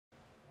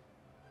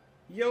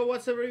Yo,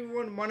 what's up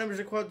everyone? My name is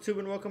Tube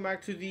and welcome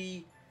back to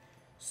the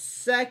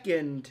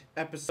second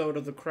episode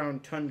of the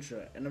Crown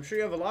Tundra. And I'm sure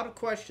you have a lot of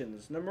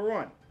questions. Number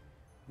one,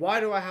 why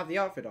do I have the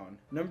outfit on?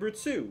 Number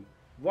two,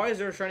 why is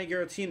there a shiny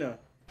Giratina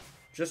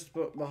just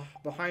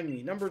behind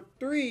me? Number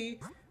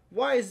three,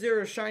 why is there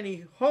a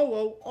shiny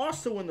Ho-Oh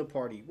also in the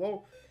party?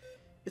 Well,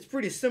 it's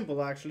pretty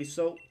simple actually.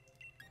 So,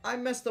 I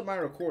messed up my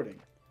recording.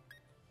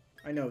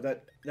 I know,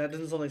 that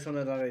doesn't sound like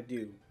something that I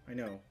do. I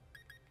know.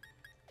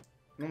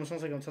 It almost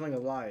sounds like I'm telling a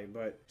lie,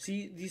 but...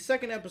 See, the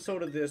second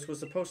episode of this was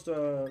supposed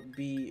to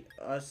be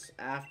us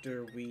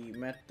after we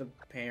met the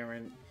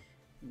parent,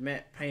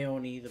 met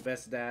Peony, the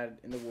best dad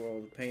in the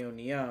world,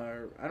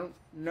 Peonia. I don't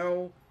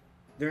know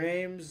their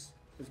names.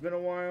 It's been a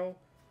while.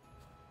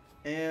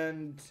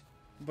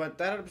 But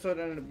that episode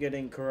ended up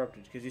getting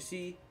corrupted, because you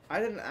see, I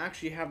didn't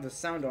actually have the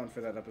sound on for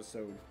that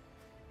episode.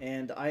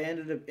 And I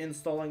ended up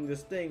installing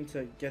this thing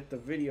to get the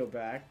video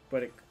back,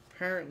 but it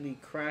apparently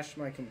crashed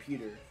my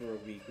computer for a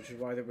week, which is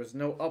why there was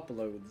no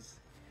uploads.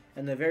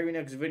 And the very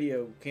next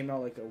video came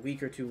out like a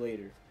week or two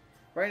later.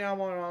 Right now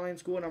I'm on online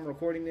school and I'm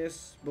recording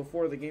this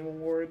before the Game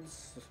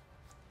Awards.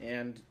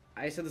 And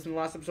I said this in the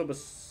last episode, but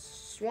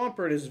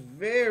Swampert is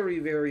very,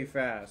 very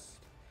fast.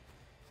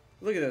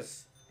 Look at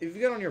this. If you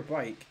get on your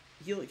bike,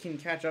 he can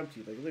catch up to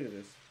you. Like, look at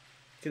this.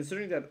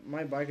 Considering that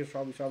my bike is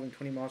probably traveling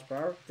 20 miles per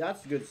hour,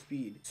 that's good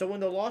speed. So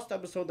in the lost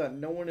episode that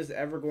no one is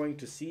ever going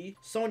to see,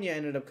 Sonia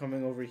ended up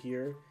coming over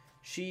here.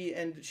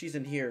 She's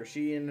in here.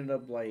 She ended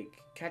up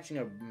like catching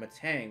a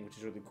Matang, which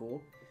is really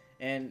cool.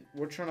 And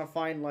we're trying to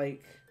find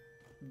like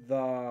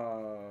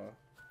the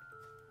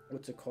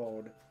what's it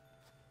called?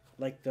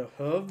 Like the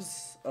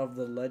hooves of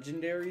the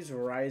legendaries,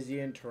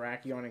 Virizion,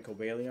 Terrakion, and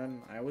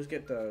Cobalion. I always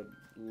get the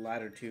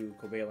latter two,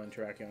 Cobalion and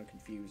Terrakion,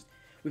 confused.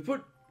 We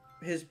put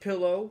his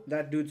pillow,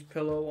 that dude's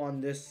pillow,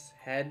 on this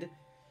head.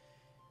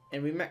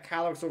 And we met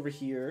Calyx over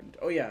here.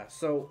 Oh yeah,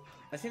 so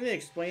I think they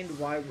explained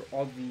why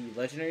all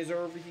the legendaries are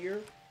over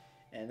here.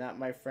 And that,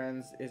 my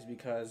friends, is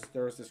because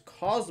there was this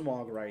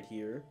Cosmog right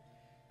here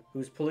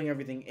who's pulling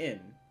everything in.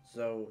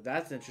 So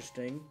that's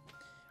interesting.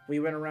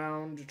 We went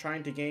around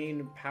trying to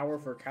gain power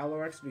for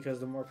Calyx because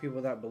the more people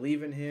that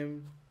believe in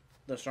him,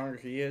 the stronger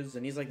he is.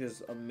 And he's like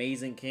this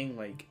amazing king.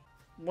 Like,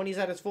 when he's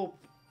at his full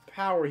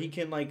power, he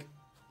can like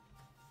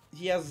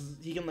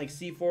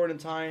see forward in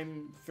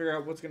time, figure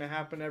out what's gonna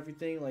happen,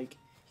 everything. Like,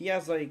 he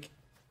has like,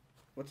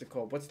 what's it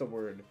called? What's the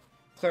word?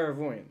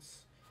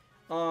 Clairvoyance.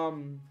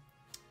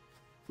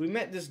 We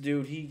met this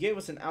dude. He gave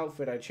us an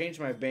outfit. I changed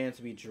my band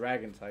to be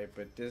dragon type,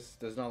 but this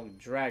does not look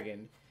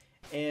dragon.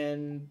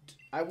 And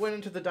I went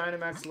into the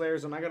Dynamax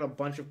layers and I got a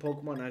bunch of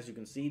Pokemon, as you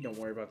can see. Don't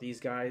worry about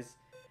these guys.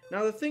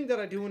 Now, the thing that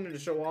I do wanted to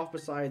show off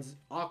besides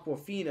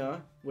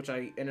Aquafina, which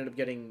I ended up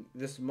getting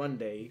this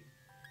Monday,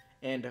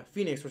 and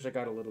Phoenix, which I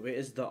got a little bit,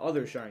 is the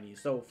other shiny.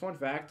 So, fun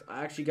fact,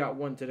 I actually got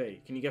one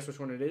today. Can you guess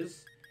which one it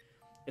is?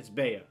 It's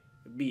Bea.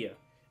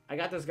 I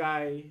got this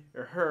guy,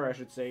 or her, I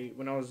should say,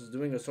 when I was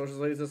doing a social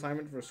studies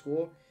assignment for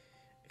school,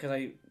 because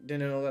I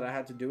didn't know that I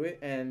had to do it,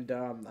 and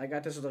I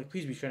got this, like,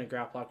 please be shiny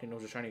Graplocked, and it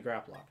was a shiny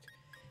Graplocked.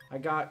 I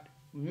got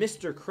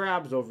Mr.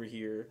 Krabs over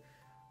here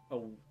a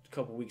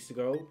couple weeks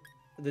ago.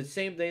 The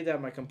same day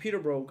that my computer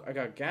broke, I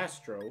got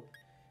Gastro.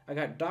 I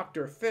got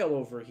Dr. Phil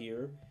over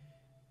here.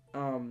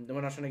 When I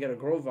was trying to get a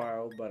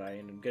Grovyle, but I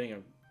ended up getting a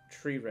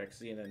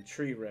Tree-Rexy and then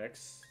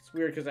Tree-Rex. It's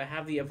weird because I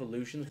have the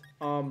evolutions.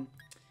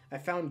 I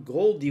found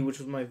Goldie, which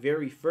was my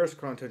very first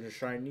Crown Tundra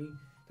shiny.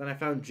 Then I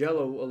found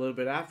Jello a little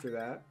bit after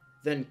that.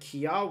 Then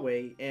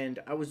Kiawe, and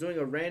I was doing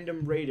a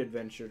random raid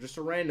adventure, just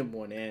a random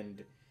one,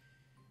 and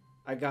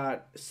I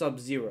got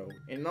Sub-Zero.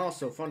 And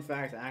also, fun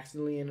fact, I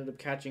accidentally ended up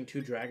catching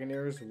two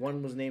Dragonairs.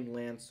 One was named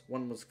Lance,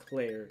 one was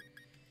Claire.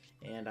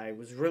 And I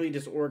was really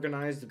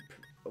disorganized,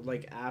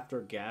 like,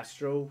 after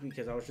Gastro,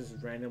 because I was just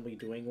randomly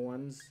doing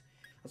ones.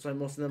 That's why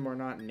most of them are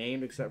not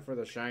named, except for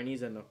the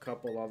shinies and a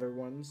couple other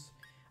ones.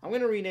 I'm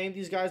going to rename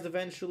these guys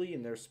eventually,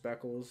 and they're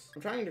Speckles.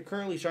 I'm trying to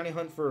currently shiny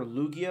hunt for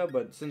Lugia,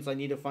 but since I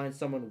need to find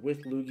someone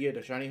with Lugia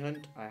to shiny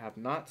hunt, I have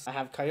not. I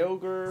have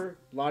Kyogre,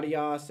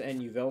 Latias, and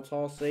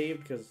Yveltal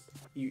saved, because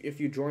if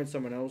you join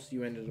someone else,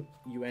 you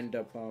end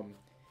up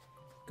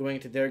going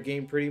into their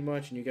game pretty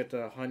much, and you get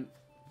to hunt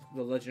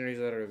the legendaries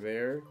that are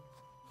there.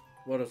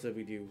 What else did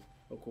we do?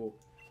 Oh, cool.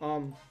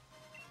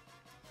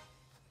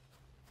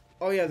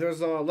 Oh yeah, there's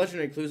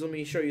legendary clues. Let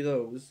me show you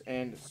those.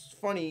 And it's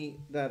funny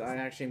that I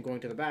actually am going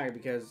to the bag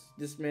because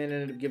this man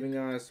ended up giving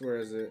us, where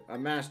is it, a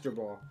Master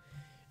Ball.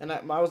 And I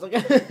was like,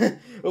 but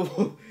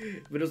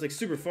it was like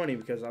super funny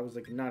because I was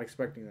like not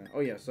expecting that.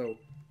 Oh yeah, so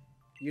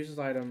use this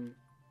item.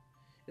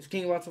 It's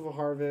King Lots of a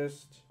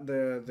Harvest.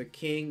 The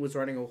king was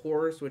riding a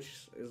horse,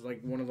 which is like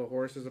one of the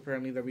horses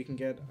apparently that we can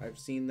get. I've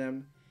seen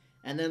them.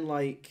 And then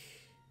like,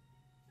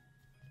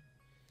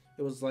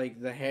 it was like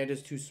the head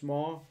is too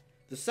small.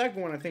 The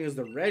second one, I think, is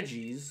the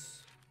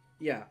Reggies.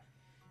 Yeah.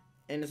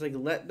 And it's like,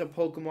 let the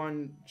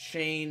Pokemon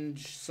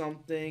change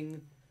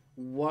something.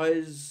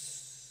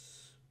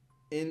 Was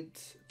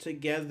int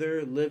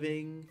together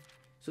living.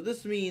 So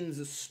this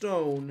means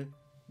stone.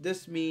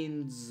 This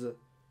means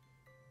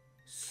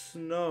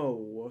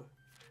snow.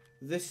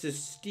 this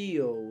is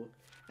steel.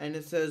 And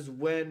it says,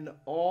 when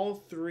all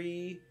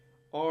three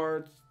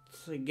are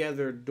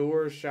together,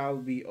 doors shall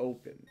be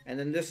open. And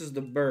then this is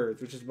the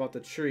birds, which is about the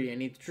tree.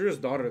 And he drew his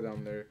daughter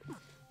down there.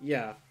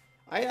 Yeah.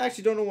 I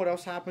actually don't know what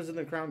else happens in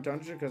the Crown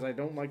Tundra because I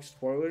don't like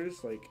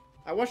spoilers. Like,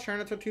 I watched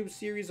Chinatown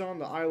series on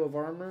the Isle of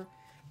Armor,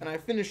 and I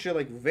finished it,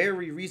 like,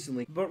 very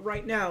recently. But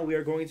right now, we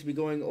are going to be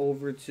going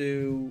over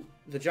to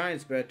the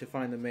Giant's Bed to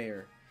find the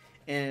mayor.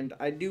 And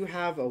I do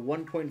have a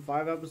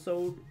 1.5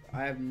 episode.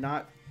 I have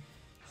not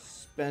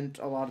spent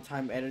a lot of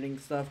time editing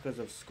stuff because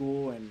of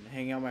school and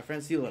hanging out with my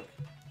friends. See, look.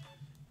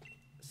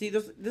 See,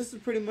 this is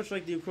pretty much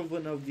like the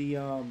equivalent of the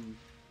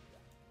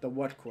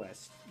what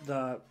quest?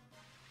 The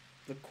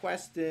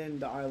quest in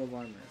the Isle of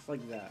Armor. It's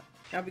like that.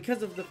 Now,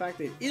 because of the fact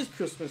that it is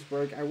Christmas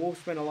break, I will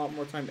spend a lot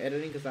more time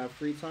editing because I have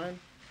free time.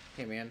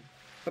 Hey, man.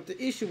 But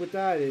the issue with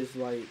that is,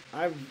 like,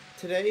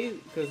 today,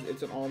 because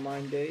it's an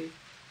online day,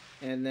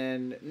 and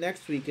then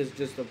next week is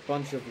just a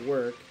bunch of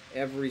work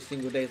every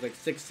single day. It's like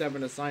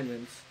 6-7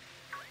 assignments.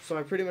 So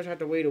I pretty much have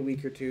to wait a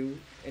week or two.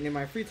 And in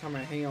my free time,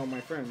 I hang out with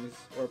my friends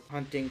or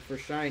hunting for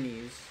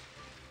shinies.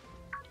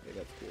 Hey,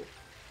 that's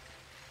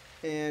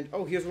cool. And,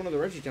 oh, here's one of the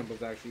Reggie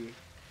temples, actually.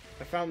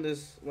 I found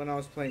this when I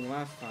was playing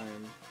last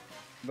time.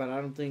 But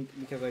I don't think,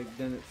 because I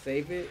didn't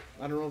save it.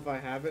 I don't know if I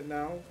have it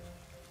now.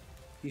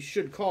 He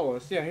should call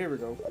us. Yeah, here we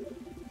go.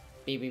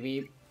 Beep, beep,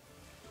 beep.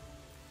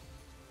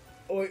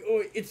 Oi,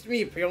 oi, it's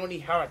me, Peony.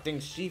 How are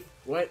things, Chief?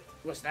 What?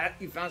 What's that?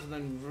 You found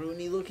something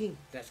ruiny looking?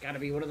 That's gotta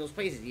be one of those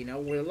places, you know,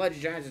 where the Ledge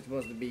Giants are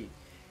supposed to be.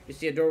 You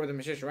see a door with a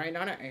magician writing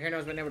on it? I hear no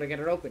one's been able to get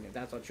it open. If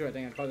that's not true, I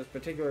think I'd call this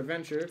particular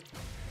adventure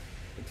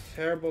the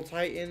Terrible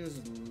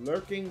Titans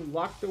Lurking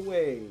Locked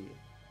Away.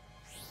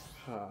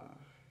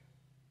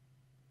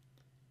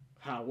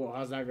 Well,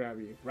 how's that grab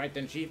you? Right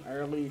then, Chief.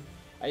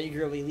 I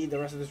eagerly leave the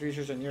rest of this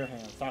research in your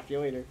hands. Talk to you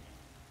later.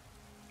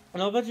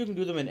 And I'll bet you can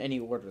do them in any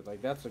order.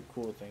 Like, that's a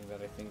cool thing that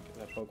I think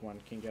that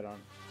Pokemon can get on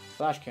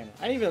Flash Cannon.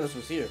 I didn't even know this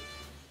was here.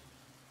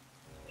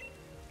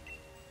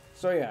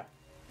 So, yeah.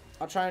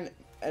 I'll try and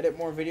edit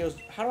more videos.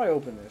 How do I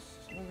open this?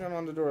 I'm going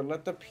on the door.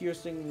 Let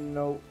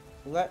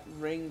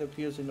ring the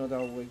piercing note that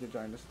will wake the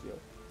giant to steal.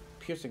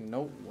 Piercing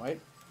note? What?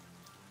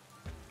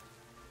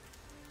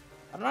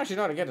 I don't actually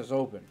know how to get this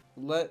open.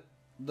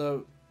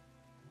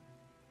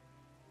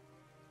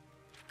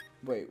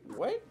 Wait,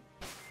 what?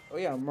 Oh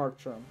yeah, Mark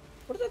Trump.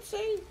 What does that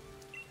say?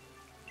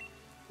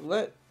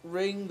 Let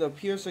ring the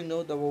piercing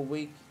note that will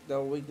wake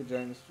the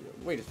giant to steal.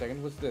 Wait a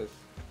second, what's this?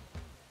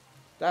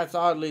 That's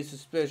oddly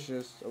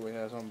suspicious. Oh wait,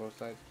 that's on both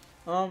sides.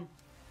 I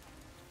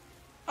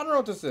don't know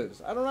what this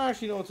is. I don't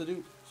actually know what to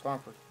do.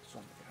 Swampert, get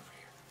over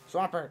here.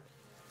 Swampert,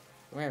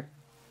 come here,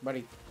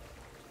 buddy.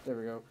 There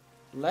we go.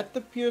 Let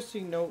the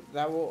piercing note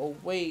that will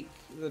awake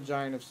the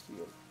giant of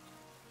steel.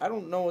 I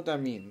don't know what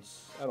that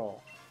means at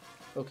all.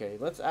 Okay,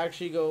 let's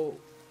actually go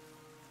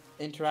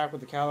interact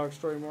with the Calyrex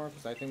story more,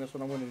 because I think that's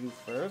what I'm going to do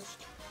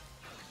first.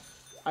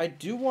 I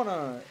do want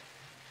to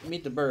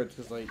meet the birds,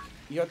 because, like,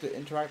 you have to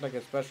interact like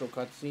a special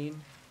cutscene.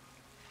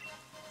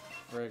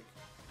 Frick.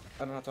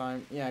 I don't have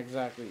time. Yeah,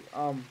 exactly.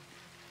 And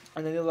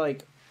then you,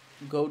 like,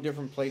 go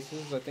different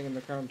places, I think, in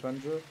the Crown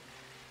Tundra.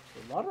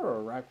 A lot of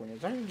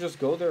Araquanids. I can just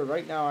go there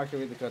right now,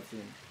 activate the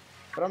cutscene.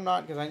 But I'm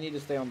not, because I need to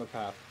stay on the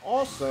path.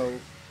 Also,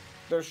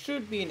 there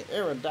should be an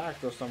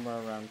Aerodactyl somewhere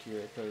around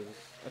here, because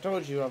I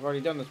told you I've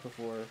already done this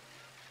before.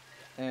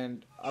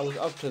 And I was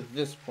up to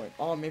this point.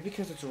 Oh, maybe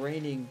because it's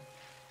raining.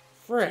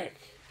 Frick.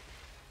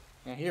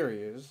 Yeah, here he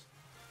is.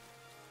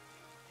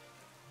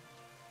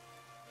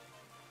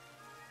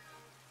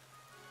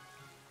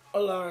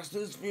 Alas,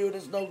 this view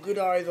is no good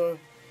either.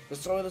 The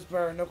soil is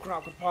barren, no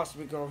crop could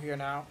possibly grow here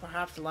now.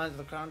 Perhaps the lands of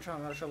the Crown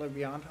Tundra shall live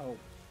beyond hope.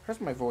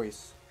 Here's my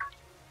voice.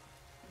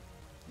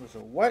 So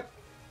what?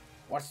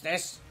 What's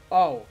this?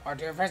 Oh, our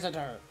dear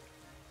visitor.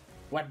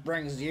 What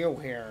brings you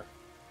here?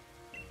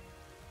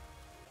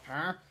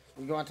 Huh?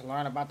 You going to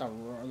learn about the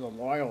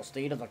loyal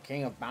steed of the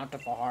King of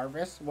Bountiful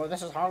Harvest? Well,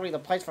 this is hardly the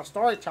place for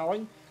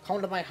storytelling.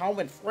 Come to my home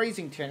in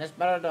Freezington. It's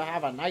better to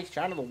have a nice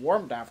chat of the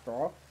warmth after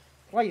all.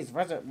 Please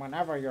visit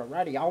whenever you're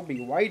ready. I'll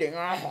be waiting.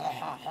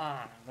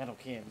 Little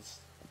kids.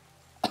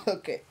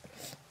 Okay.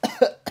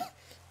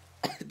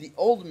 The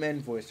old man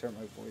voice hurt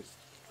my voice.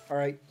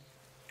 Alright.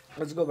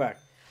 Let's go back.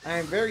 I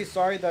am very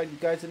sorry that you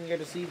guys didn't get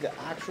to see the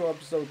actual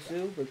episode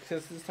 2,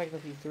 because this is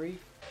technically 3.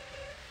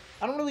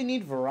 I don't really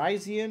need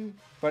Virizion,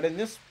 but in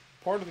this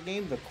part of the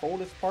game, the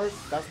coldest part,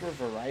 that's where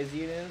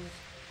Virizion is.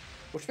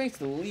 Which makes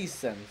the least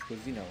sense,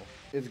 because, you know,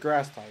 it's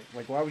grass type.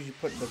 Like, why would you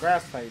put the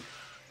grass type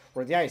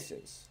where the ice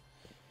is?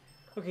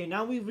 Okay,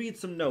 now we read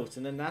some notes,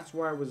 and then that's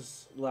where I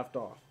was left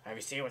off. Have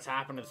you seen what's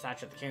happened to the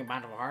statue of the King of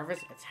Bountiful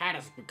Harvest? Its head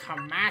has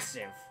become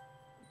massive.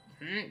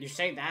 You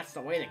say that's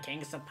the way the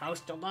king is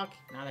supposed to look?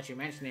 Now that you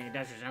mention it, it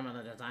does resemble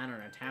the design on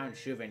a town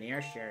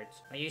souvenir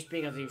shirts. But you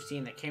speak as if you've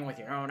seen the king with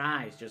your own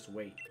eyes. Just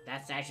wait.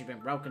 That statue's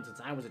been broken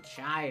since I was a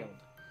child.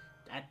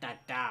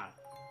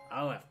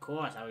 Oh, of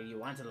course. Oh, you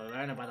wanted to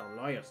learn about the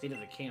loyal steed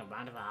of the King of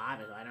Bountiful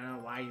Harvest. I don't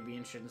know why you'd be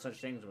interested in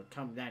such things, but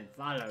come then.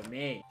 Follow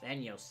me.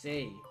 Then you'll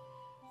see.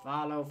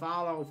 Follow.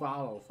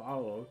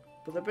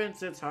 But the bin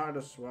sits hard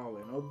to swallow.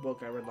 An old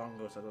book I read long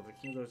ago said that the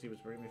king's seed was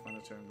bringing me fun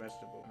a certain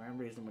vegetable. My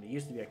memory isn't what it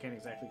used to be. I can't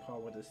exactly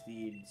call what the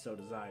seed so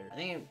desired. I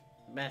think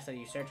it's best that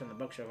you search on the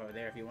bookshelf over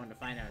there if you want to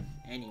find out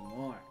any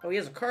more. Oh, he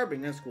has a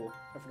carving. That's cool.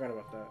 I forgot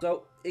about that.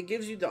 So it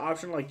gives you the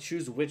option to like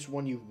choose which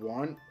one you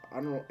want. I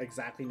don't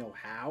exactly know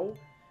how,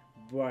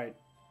 but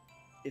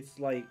it's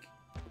like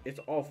it's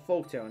all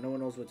folktale. No one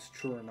knows what's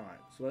true or not.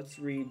 So let's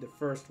read the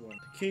first one.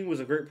 The king was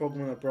a great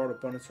Pokemon that brought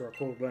abundance to our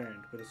cold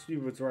land. With a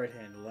sweep of its right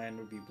hand, the land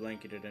would be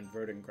blanketed in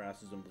verdant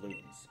grasses and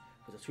blooms.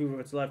 With a sweep of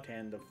its left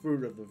hand, the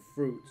fruit of the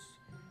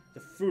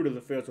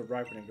fields would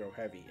ripen and grow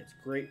heavy. Its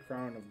great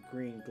crown of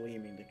green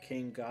gleaming, the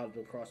king galloped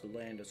across the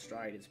land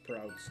astride its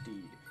proud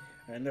steed.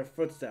 And in their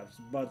footsteps,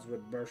 buds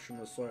would burst from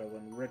the soil,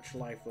 and rich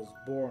life was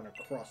born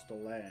across the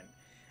land.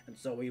 And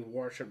so he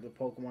worshipped the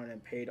Pokemon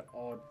and paid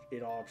all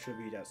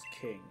tribute as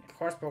king. Of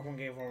course, Pokemon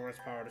gave over its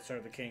power to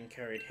serve the king,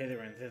 carried hither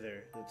and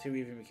thither. The two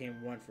even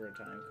became one for a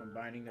time,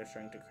 combining their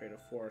strength to create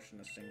a forest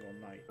in a single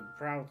night. The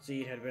proud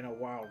seed had been a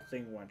wild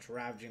thing once,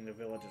 ravaging the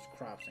village's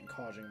crops and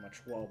causing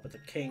much woe. But the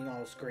king,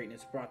 all his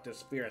greatness, brought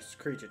this fierce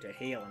creature to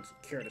hail and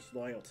secured its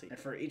loyalty. And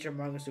for each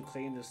among us who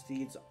claimed the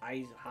seed's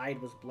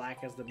hide was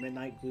black as the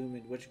midnight gloom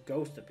in which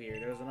Ghost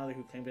appeared, there was another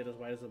who claimed it as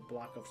white as a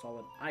block of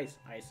solid ice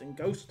and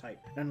Ghost type.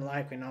 None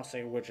alike can now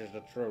say which is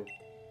the truth.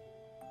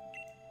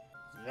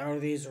 Though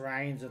these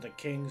reins of the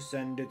king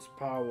send its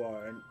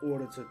power in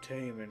order to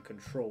tame and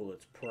control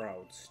its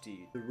proud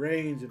steed. The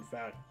reins, in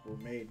fact, were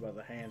made by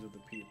the hands of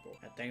the people,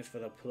 and thanks for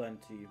the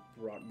plenty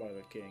brought by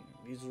the king.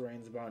 These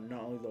reins bound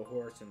not only the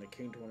horse and the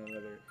king to one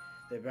another,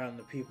 they bound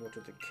the people to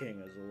the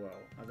king as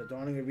well. At the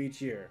dawning of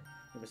each year,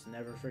 we must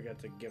never forget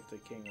to gift the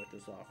king with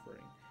this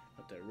offering.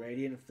 Let the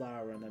radiant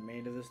flower and the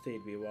mane of the steed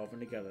be woven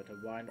together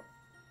to bind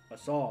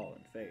us all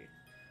in faith.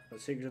 The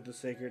secret of the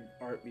sacred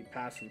art be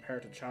passed from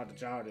parent to child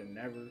and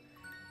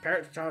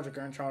parent to child to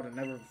grandchild and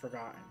never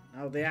forgotten.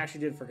 Now, they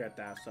actually did forget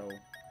that, so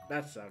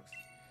that sucks.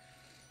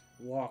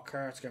 Wild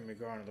carrots can be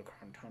grown in the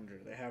Tundra.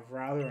 They have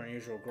rather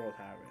unusual growth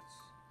habits.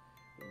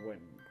 When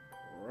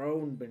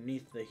grown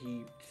beneath the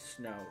heaped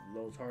snow,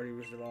 those hardy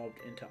roots developed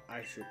into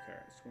ice root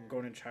carrots. When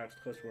grown in child's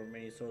close where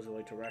many souls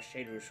relate to rest,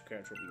 shade root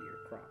carrots will be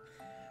your crop.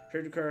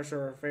 Shade carrots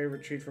are a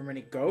favorite treat for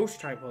many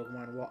ghost-type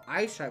Pokemon, while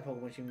ice-type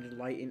Pokemon seem to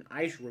delight in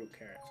ice root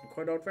carrots. In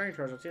quite old fairy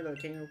tales, I'll say that the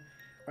king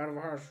out of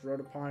a horse rode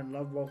upon and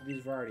loved both of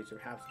these varieties, or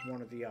perhaps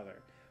one or the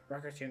other.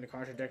 Records seem to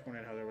contradict one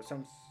another, with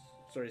some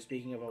sort of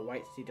speaking of a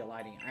white seed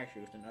delighting ice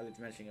roots, and others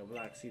mentioning a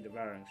black seed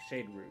devouring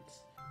shade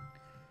roots.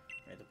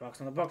 Read the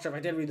books on the bookshelf. I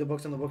did read the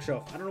books on the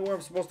bookshelf. I don't know where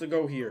I'm supposed to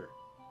go here.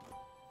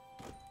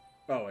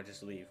 Oh, I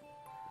just leave.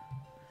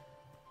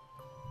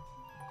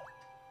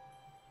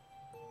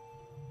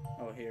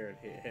 Oh, here.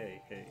 Hey.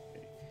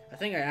 I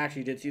think I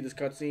actually did see this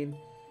cutscene.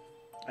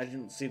 I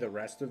didn't see the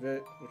rest of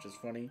it, which is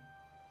funny.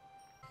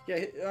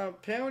 Yeah,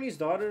 Peony's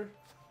daughter,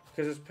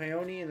 because it's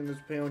Peony and then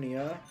there's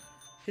Peonia.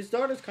 His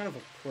daughter's kind of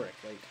a prick.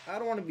 Like, I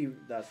don't want to be...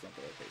 That's not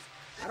the right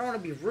face. I don't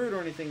want to be rude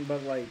or anything,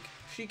 but, like,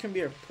 she can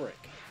be a prick.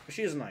 But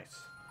she is nice.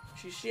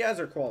 She has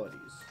her qualities.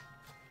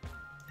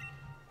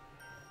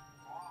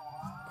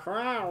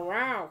 Crow,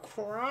 wow,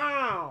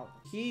 crow!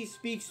 He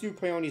speaks through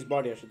Peony's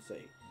body, I should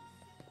say.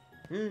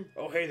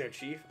 Oh, hey there,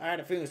 Chief. I had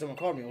a feeling someone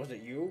called me. Was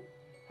it you?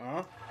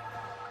 Huh?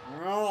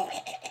 Oh,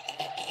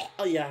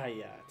 yeah,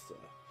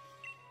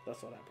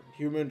 that's what happened.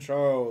 Human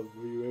child,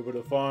 were you able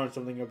to find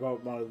something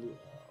about my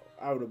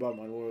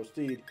loyal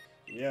steed?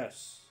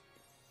 Yes.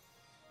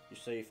 You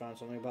say you found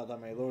something about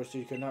that my loyal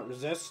steed could not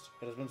resist?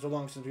 It has been so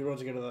long since we rode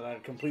together that I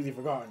had completely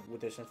forgotten.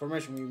 With this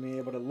information, we may be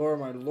able to lure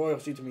my loyal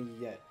steed to me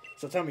yet.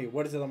 So tell me,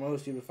 what is it that my loyal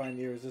steed would find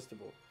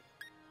irresistible?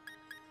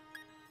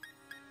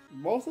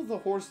 Both of the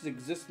horses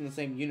exist in the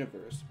same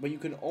universe, but you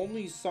can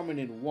only summon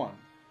in one.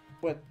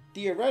 But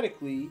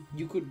theoretically,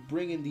 you could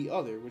bring in the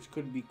other, which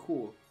could be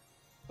cool.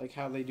 Like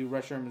how they do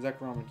Reshiram and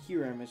Zekrom and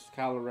Hiram, it's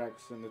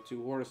Calyrex and the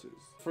two horses.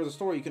 For the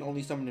story, you can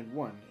only summon in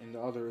one, and the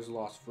other is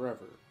lost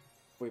forever.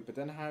 Wait, but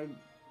then how...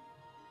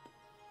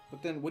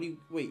 But then what do you...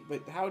 Wait,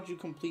 but how would you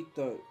complete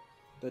the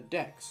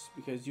dex?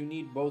 Because you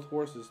need both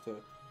horses to...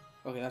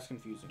 Okay, that's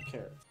confusing.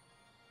 Carrots.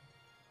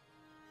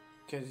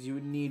 Because you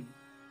would need...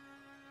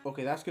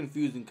 Okay, that's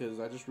confusing because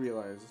I just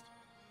realized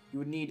you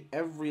would need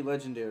every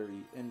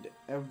legendary and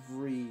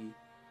every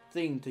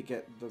thing to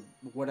get the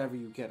whatever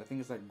you get. I think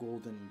it's that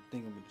golden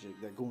thingamajig,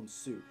 that golden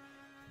suit.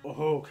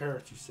 Oh,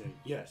 carrots, you say?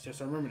 Yes,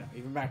 I remember now.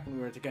 Even back when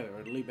we were together,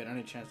 I'd leap at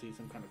any chance to eat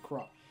some kind of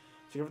crop.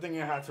 So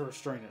everything I had to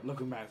restrain it.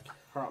 Looking back,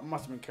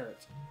 must have been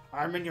carrots.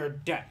 I'm in your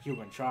debt,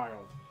 human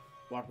child.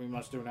 What we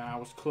must do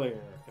now is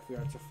clear. If we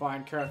are to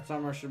find carrots,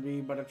 summer should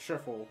be but a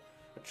trifle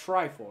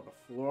to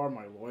floor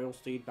my loyal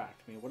steed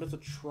back to me. What is a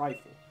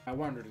trifle? I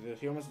wondered, did the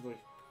humans of the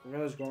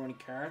village grow any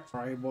carrots?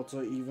 Are able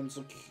to even,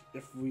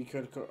 if we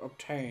could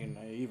obtain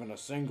even a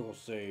single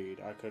seed,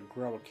 I could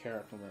grow a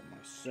carrot from it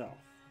myself.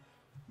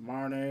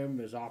 My name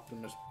is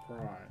Optimus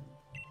Prime.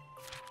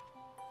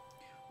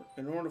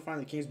 In order to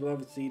find the king's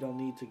beloved seed, I'll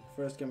need to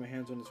first get my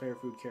hands on his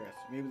favorite food, carrots.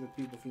 Maybe the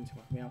people feed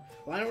to me out.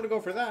 Well, I don't want to go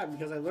for that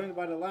because I learned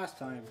about it last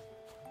time.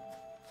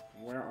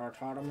 Where are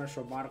autonomous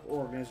robotic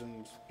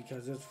organisms?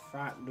 Because this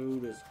fat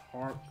dude is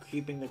hard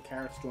keeping the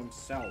carrots to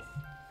himself.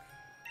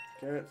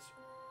 Carrots.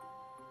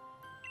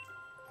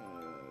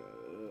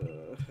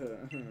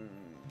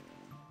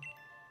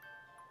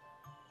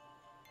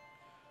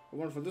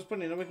 Wonderful. This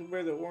plenty, nobody can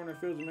bear the ore in our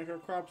fields and make our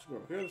crops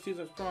grow. Here are the seeds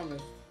as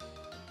promised.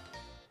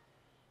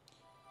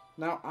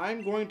 Now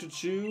I'm going to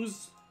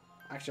choose.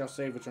 Actually, I'll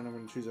save which one I'm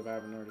going to choose if I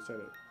haven't already said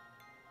it.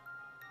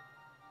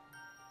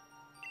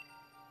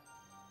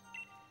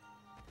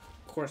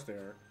 Of course they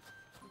are.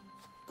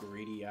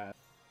 Greedy ass.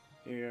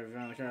 You have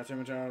found the carrot seed,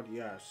 my child?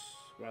 Yes.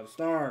 By the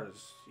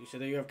stars. You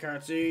said that you have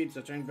carrot seeds,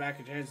 so turn back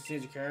into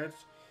seeds of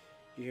carrots.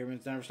 You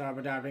humans never stop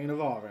adapting and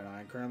evolving.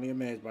 I'm currently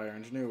amazed by your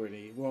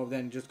ingenuity. Well,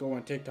 then just go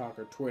on TikTok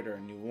or Twitter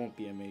and you won't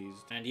be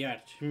amazed. And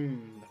yet, the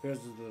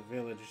fields of the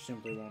village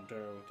simply won't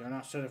do. They're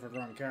not suited for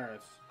growing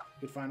carrots.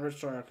 You'd find rich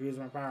soil, I could use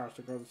my powers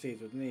to grow the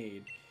seeds with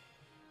need.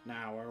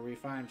 Now, where we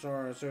find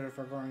soil suited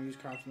for growing these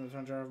crops in the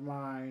Tundra of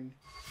mine.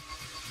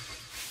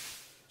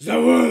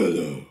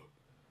 Zawaldo!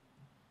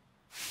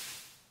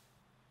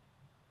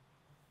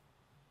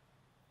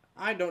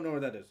 I don't know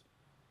where that is.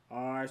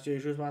 Oh, I see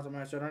two spots on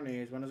my set on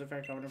knees. One is a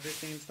fair covered in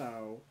 15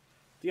 snow.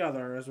 The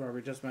other is where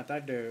we just met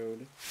that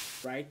dude.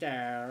 Right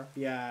there.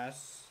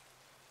 Yes.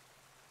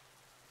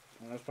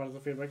 Well, that's part of the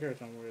feedback here.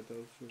 Somewhere at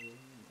those.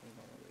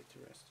 To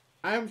rest.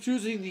 I am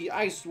choosing the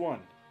ice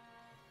one.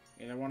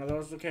 Either one of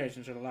those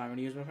locations should allow me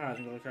to use my powers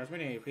and go across my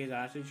need. Please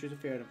actually choose a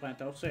field and plant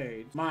those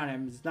seeds. My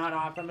name is not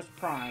Optimus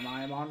Prime.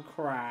 I am on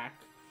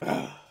crack.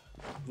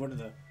 What are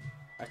the...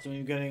 I seem to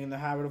be getting in the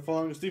habit of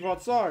falling asleep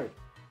outside.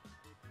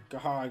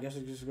 I guess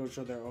it just goes to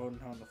show their own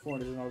on the floor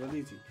isn't all that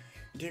easy.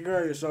 Take care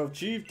of yourself,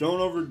 Chief. Don't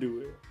overdo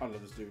it. I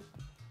love this dude.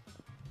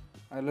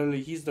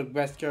 He's the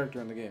best character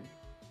in the game.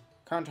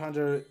 Count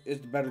Tundra is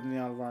better than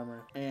the Out of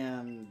Armor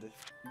and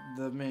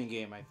the main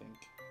game, I think.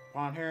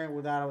 Upon hearing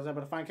with that, I was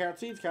able to find carrot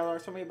seeds.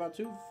 Calar told me about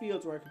 2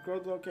 fields where I could grow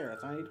the little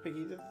carrots. I need to pick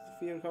either the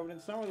field covered in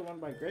snow or the one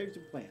by graves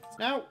and plants.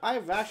 Now,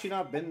 I've actually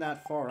not been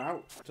that far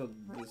out to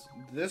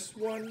this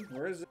one.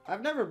 Where is it?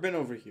 I've never been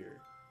over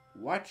here.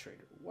 What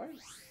trader? What?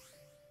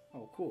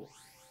 Oh, cool.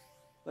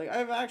 Like,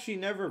 I've actually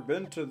never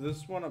been to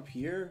this one up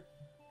here,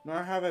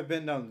 nor have I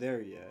been down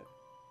there yet.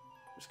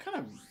 It's kind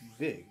of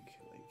big.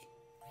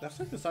 Like, that's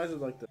like the size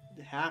of, like, the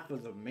half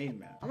of the main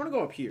map. I'm gonna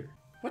go up here.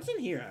 What's in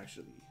here,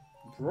 actually?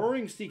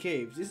 Roaring Sea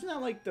Caves. Isn't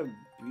that, like, the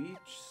beach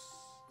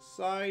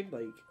side?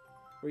 Like,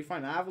 where you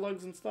find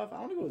avlugs and stuff? I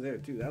want to go there,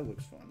 too. That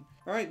looks fun.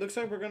 Alright, looks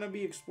like we're gonna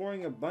be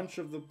exploring a bunch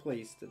of the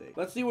place today.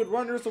 Let's see what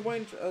wonders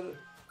await.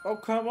 Oh,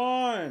 come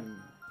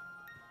on!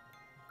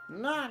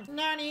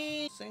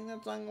 Nani! Sing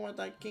that song with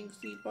that King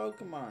Sea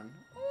Pokemon.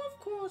 Oh, of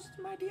course,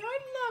 mighty. I'd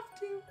love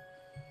to.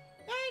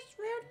 Nice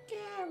root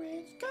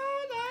carrots,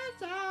 cold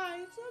as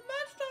ice, a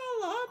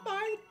vegetable up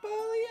by the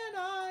bully and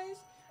eyes.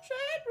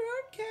 Shade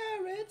root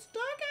carrots,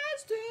 dark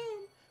as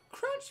doom,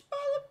 crunched by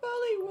the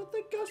bully with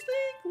the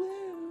ghostly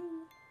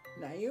glue.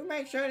 Now you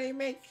make sure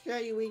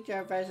you eat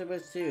your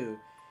vegetables too.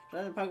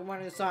 Show the Pokemon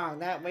in the song.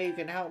 That way you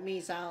can help me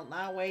sound.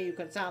 That way you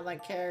can sound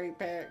like Carrie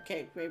Perry,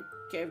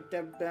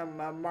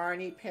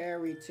 Marnie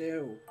Perry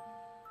too.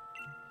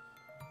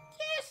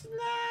 Yes,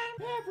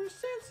 Lad. Ever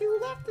since you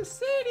left the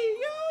city,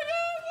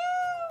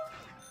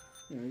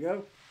 There we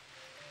go.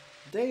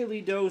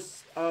 Daily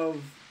dose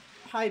of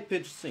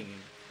high-pitched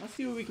singing. Let's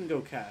see what we can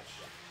go catch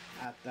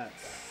at that.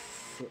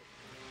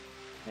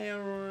 Hey,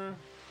 Aurora.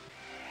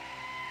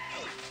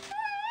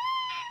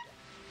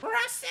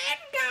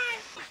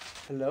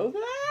 Hello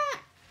there.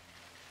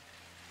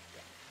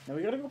 Now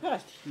we gotta go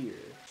past here.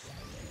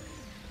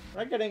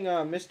 We're not getting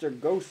Mr.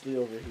 Ghostly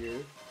over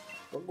here.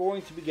 We're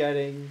going to be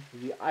getting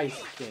the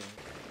Ice King.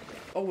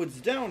 Oh,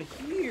 it's down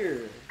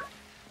here.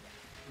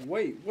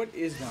 Wait, what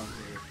is down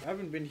here? I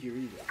haven't been here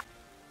either.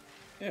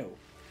 Ew.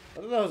 I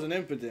thought that was an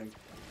Impidimp.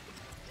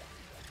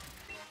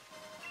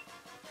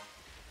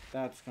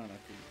 That's kind of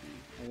creepy.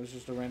 And there's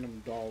just a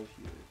random doll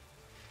here.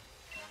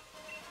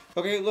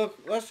 Okay, look,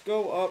 let's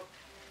go up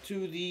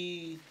to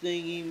the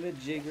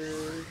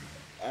thingy-majigger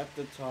at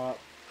the top.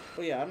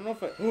 Oh yeah, I don't know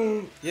if I...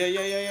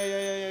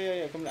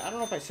 yeah. Come on. I don't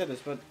know if I said this,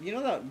 but you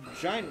know that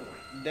giant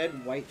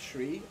dead white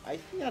tree? I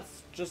think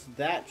that's just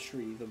that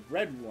tree, the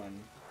red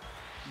one,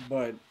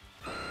 but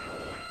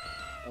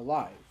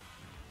alive.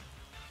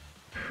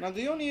 Now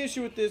the only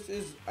issue with this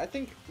is I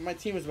think my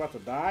team is about to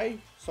die,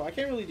 so I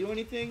can't really do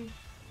anything.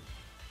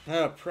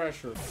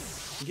 Pressure.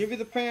 Give you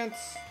the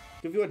pants,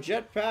 give you a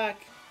jetpack,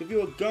 give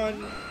you a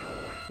gun.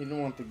 You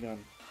don't want the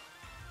gun.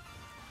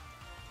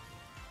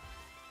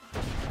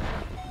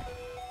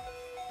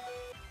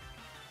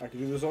 I could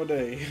do this all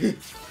day.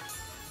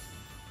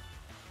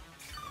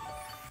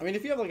 I mean,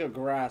 if you have like a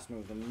grass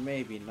move, then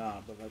maybe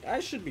not. But like,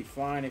 I should be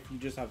fine if you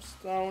just have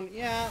stone.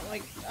 Yeah,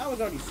 like, I was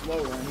already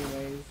slower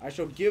anyways. I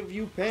shall give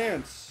you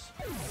pants.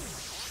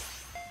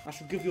 I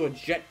shall give you a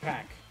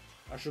jetpack.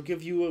 I shall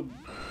give you a...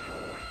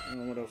 I don't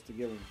know what else to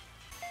give him.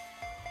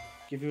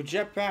 Give you a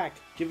jetpack.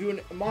 Give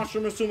you a Monster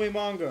Musume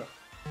manga.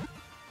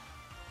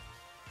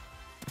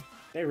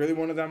 They really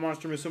wanted that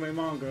Monster Musume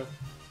manga.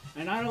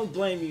 And I don't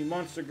blame you.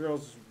 Monster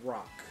Girls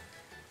rock.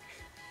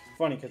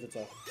 funny because it's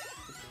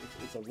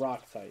a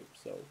rock type,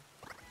 so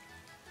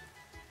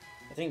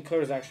I think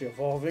color is actually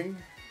evolving.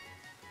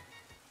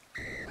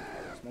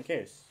 That's my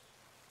case.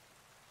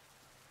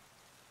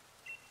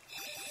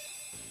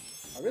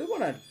 I really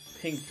want a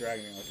pink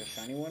dragon, like a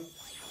shiny one.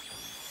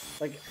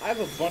 Like, I have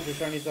a bunch of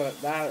shinies, so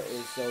that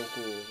is so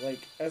cool.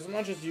 Like, as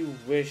much as you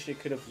wish it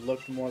could have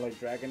looked more like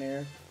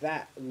Dragonair,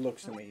 that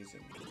looks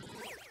amazing.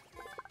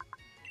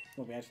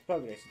 Moving on to the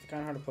Pokédex, it's kind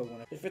of hard to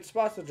Pokemon. If it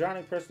spots a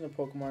drowning person in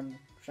Pokemon,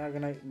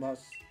 Dragonite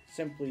must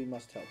help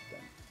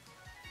them.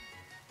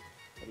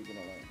 What are you gonna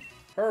learn?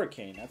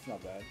 Hurricane, that's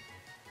not bad.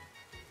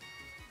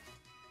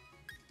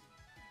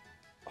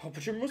 Oh,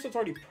 but your moveset's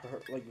already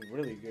like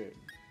really good.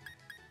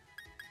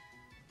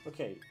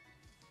 Okay.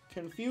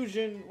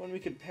 Confusion, when we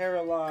could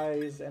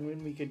Paralyze, and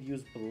when we could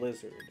use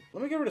Blizzard.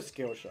 Let me get rid of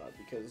Scale Shot,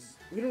 because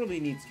we don't really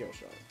need Scale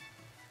Shot.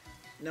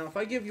 Now, if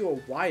I give you a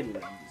Wide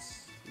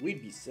Lens,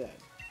 we'd be set.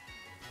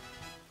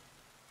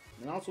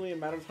 And now it's only a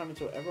matter of time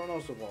until everyone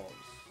else evolves.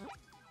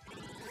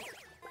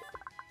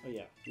 Oh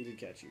yeah, he did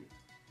catch you.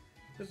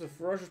 This is a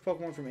ferocious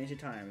Pokemon from ancient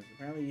times.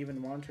 Apparently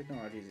even modern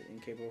technology is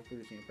incapable of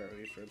producing a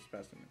parody for its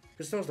specimen.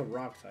 This still is the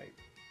Rock type.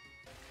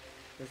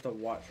 There's the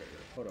Watt Trigger.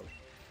 Hold up.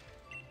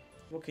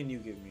 What can you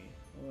give me?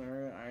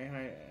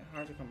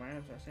 Hard to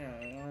combine.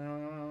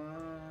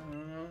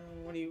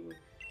 What do you...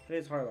 It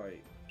is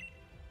Highlight.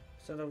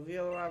 So the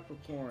Veal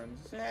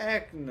Apricorns.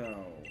 Heck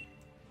no.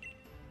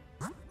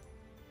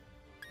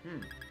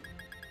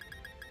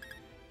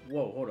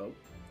 Whoa, hold up.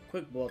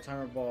 Quick Ball,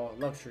 Timer Ball,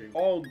 Luxury.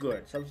 All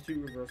good.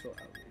 Substitute, Reversal,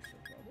 Outreach.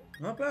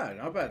 Not bad,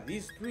 not bad.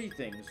 These three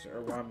things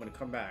are where I'm going to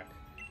come back.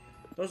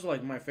 Those are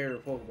like my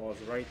favorite Pokeballs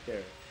right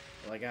there.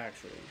 Like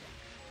actually.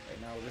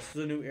 Right now, this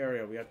is a new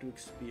area. We have to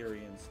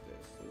experience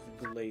this. This is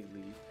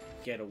Glalie.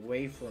 Get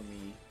away from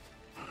me.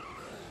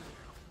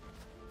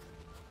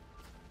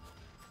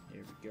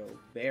 Here we go.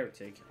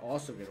 Beartic.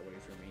 Also get away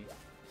from me.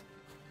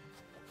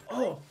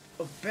 Oh!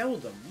 A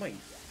Beldum. Wait.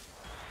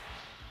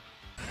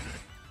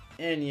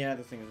 And yeah,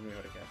 this thing is really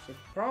hard to catch. The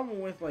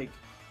problem with, like,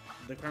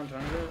 the Crown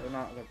Tundra, or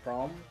not the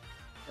problem,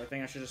 I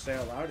think I should just say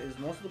out loud, is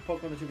most of the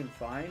Pokemon that you can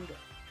find,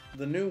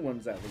 the new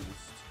ones at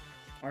least,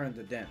 are in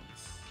the dens.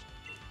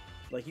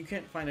 Like, you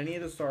can't find any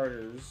of the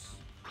starters.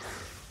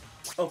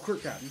 Oh,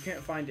 Quick Cap. You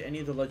can't find any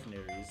of the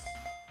legendaries.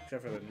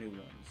 Except for the new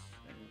ones.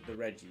 And the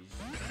Reggies.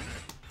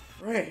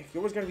 Frick, it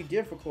always gotta be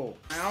difficult.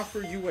 I offer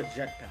you a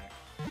jetpack.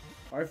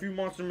 Alright, if you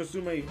Monster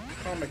Musume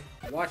comic,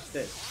 watch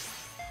this.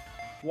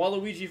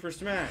 Waluigi for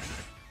Smash.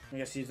 I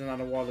guess he's not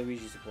a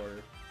Waluigi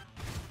supporter.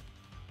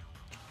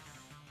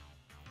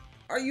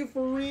 Are you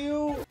for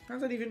real?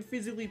 How's that even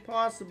physically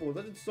possible?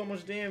 That did so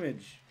much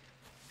damage.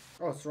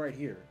 Oh, it's right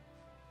here.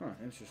 Huh,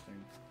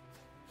 interesting.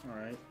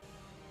 Alright.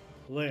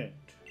 Flint.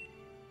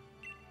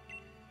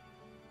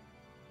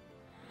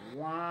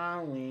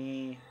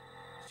 Wally.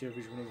 See if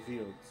he's one of the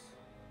fields.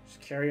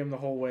 Just carry him the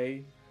whole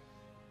way.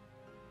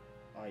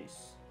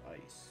 Ice.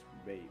 Ice.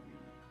 Baby.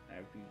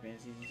 Happy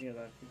fancy.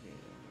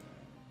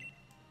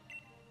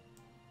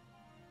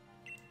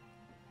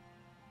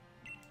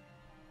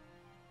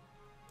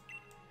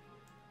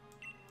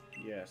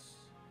 Yes.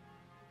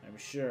 I'm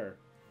sure.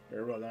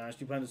 Very well, then I ask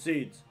you plant the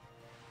seeds.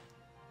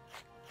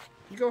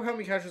 You go help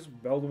me catch this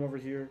Beldum over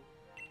here.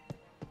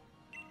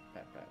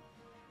 Pat, pat.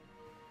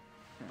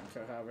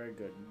 Very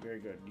good, very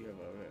good. You have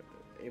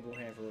a able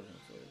hand for looking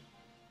for it.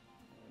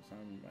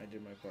 I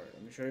did my part.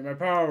 Let me show you my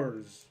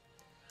powers.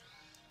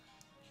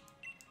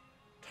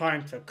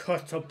 Time to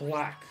cut to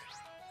black.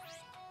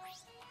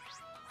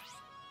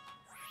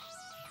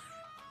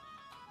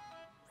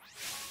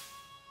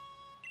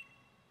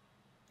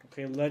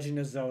 Okay, Legend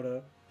of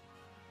Zelda.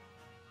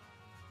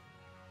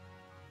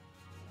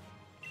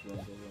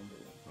 Rumble, rumble.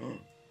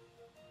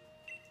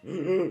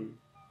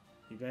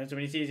 You planted so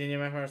many seeds and yet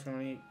my heart's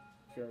gonna eat.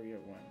 Carry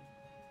it one.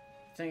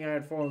 Saying I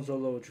had fallen so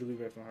low, it truly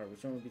breaks my heart. But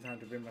soon would be time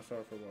to bring my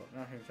sorrow for well.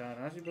 Not him, child.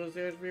 I suppose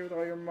there's free with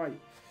all your might.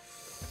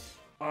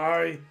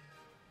 I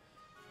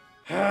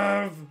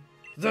have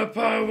the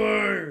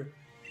power.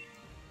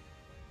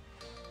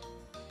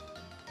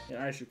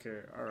 Yeah, I should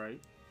care. All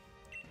right.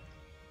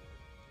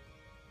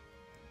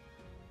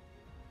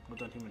 Well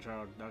done, human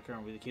child. Thou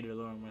Karen will be the key to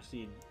luring my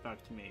seed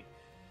back to me.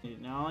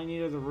 Now all I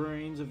need are the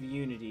ruins of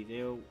unity.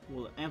 They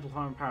will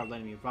amplify my power,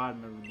 letting me provide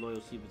my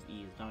loyalty with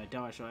ease. Now I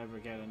doubt I shall ever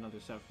get another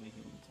set from the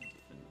humans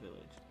in the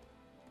village.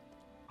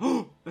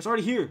 Oh! It's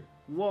already here!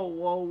 Whoa,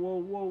 whoa, whoa,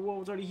 whoa,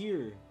 whoa, it's already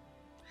here.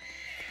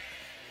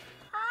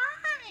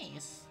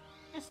 Nice!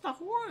 It's the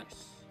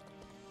horse!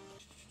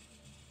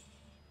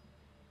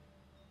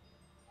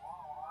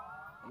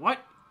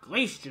 What?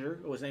 Glacier?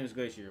 Oh, his name is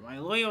Glacier. My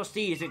loyal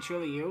steed, is it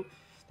truly you?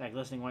 That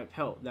glistening white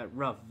pelt, that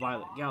rough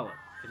violet gallop.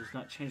 It has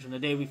not changed from the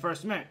day we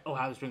first met. Oh,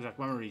 how this brings back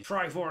memories.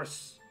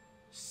 Triforce!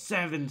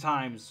 7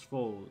 times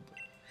fold.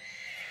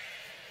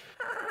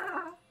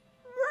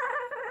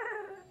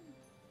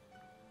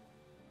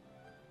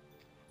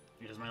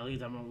 It is my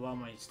lead. I'm while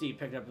my steed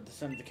picked up at the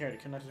center of the carrot.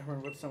 I cannot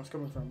determine where the sun was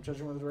coming from.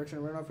 Judging from the direction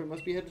it ran off, we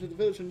must be headed to the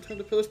village in time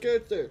to put us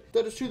carrots there.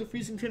 That is true, the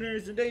freezing tinner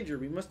is in danger.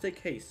 We must take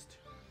haste.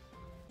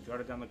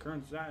 Jotted down the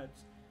current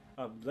sides.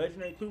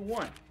 Legendary Clue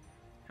 1.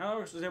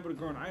 Alex was able to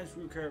grow an ice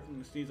root carrot from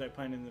the seeds I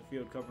planted in the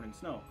field covered in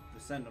snow.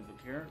 The scent of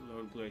the carrot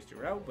lured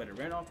Glacier out, but it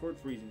ran off toward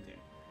freezing time.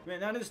 Man,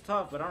 that is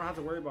tough, but I don't have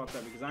to worry about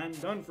that because I am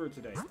done for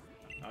today.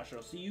 I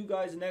shall see you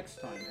guys next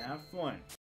time. Have fun.